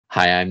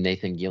Hi, I'm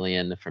Nathan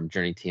Gillian from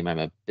JourneyTEAM. I'm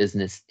a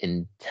business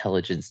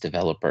intelligence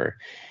developer.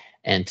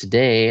 And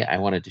today I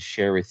wanted to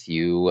share with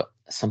you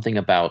something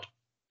about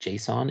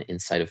JSON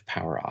inside of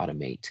Power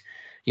Automate.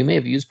 You may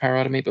have used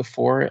Power Automate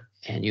before,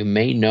 and you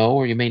may know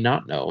or you may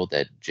not know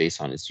that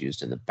JSON is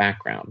used in the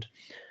background.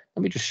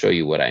 Let me just show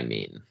you what I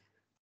mean.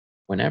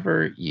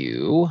 Whenever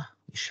you,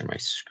 let me share my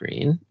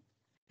screen.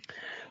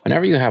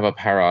 Whenever you have a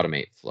Power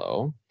Automate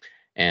flow,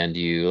 and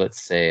you,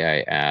 let's say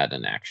I add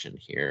an action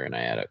here and I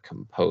add a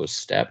compose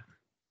step.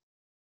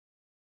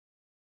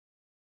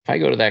 If I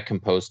go to that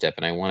compose step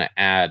and I want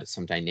to add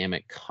some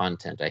dynamic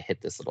content, I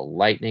hit this little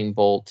lightning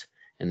bolt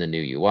in the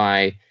new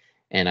UI,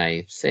 and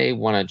I say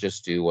want to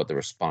just do what the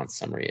response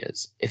summary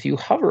is. If you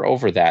hover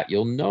over that,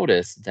 you'll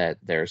notice that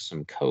there's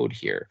some code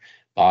here.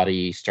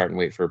 Body, start and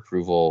wait for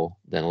approval,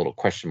 then a little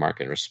question mark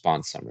and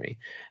response summary.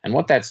 And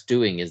what that's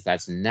doing is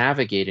that's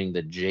navigating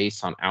the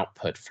JSON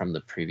output from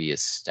the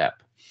previous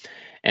step.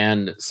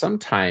 And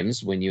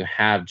sometimes when you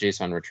have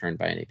JSON returned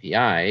by an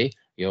API,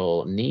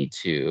 you'll need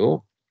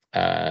to,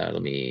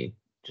 let me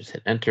just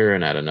hit enter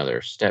and add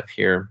another step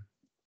here.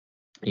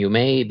 You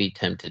may be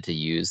tempted to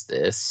use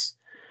this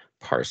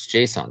parse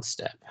JSON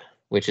step,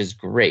 which is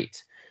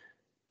great.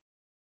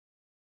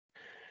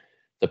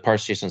 The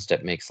parse JSON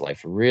step makes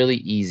life really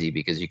easy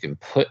because you can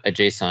put a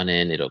JSON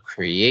in, it'll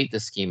create the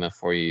schema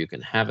for you, you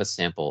can have a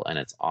sample, and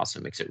it's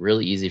awesome. It makes it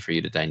really easy for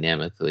you to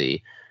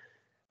dynamically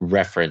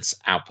reference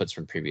outputs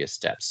from previous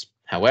steps.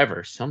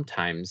 However,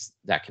 sometimes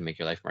that can make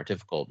your life more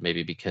difficult,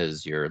 maybe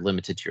because you're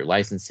limited to your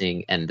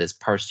licensing and this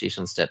parse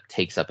JSON step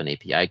takes up an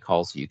API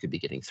call, so you could be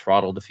getting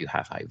throttled if you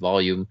have high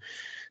volume.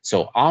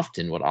 So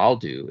often what I'll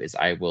do is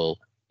I will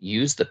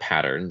use the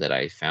pattern that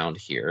I found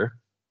here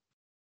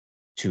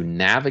to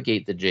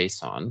navigate the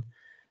JSON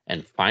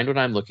and find what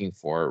I'm looking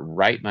for,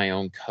 write my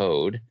own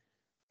code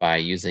by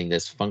using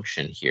this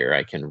function here.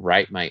 I can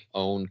write my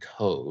own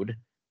code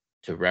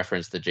to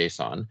reference the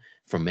JSON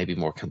from maybe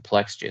more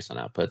complex JSON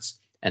outputs.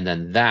 And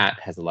then that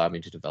has allowed me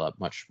to develop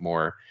much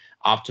more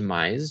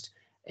optimized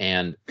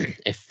and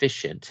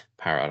efficient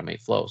Power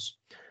Automate flows.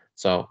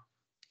 So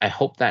I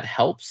hope that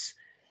helps.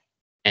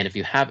 And if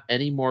you have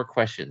any more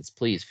questions,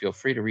 please feel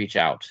free to reach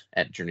out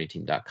at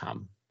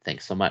journeyteam.com.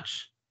 Thanks so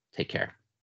much. Take care.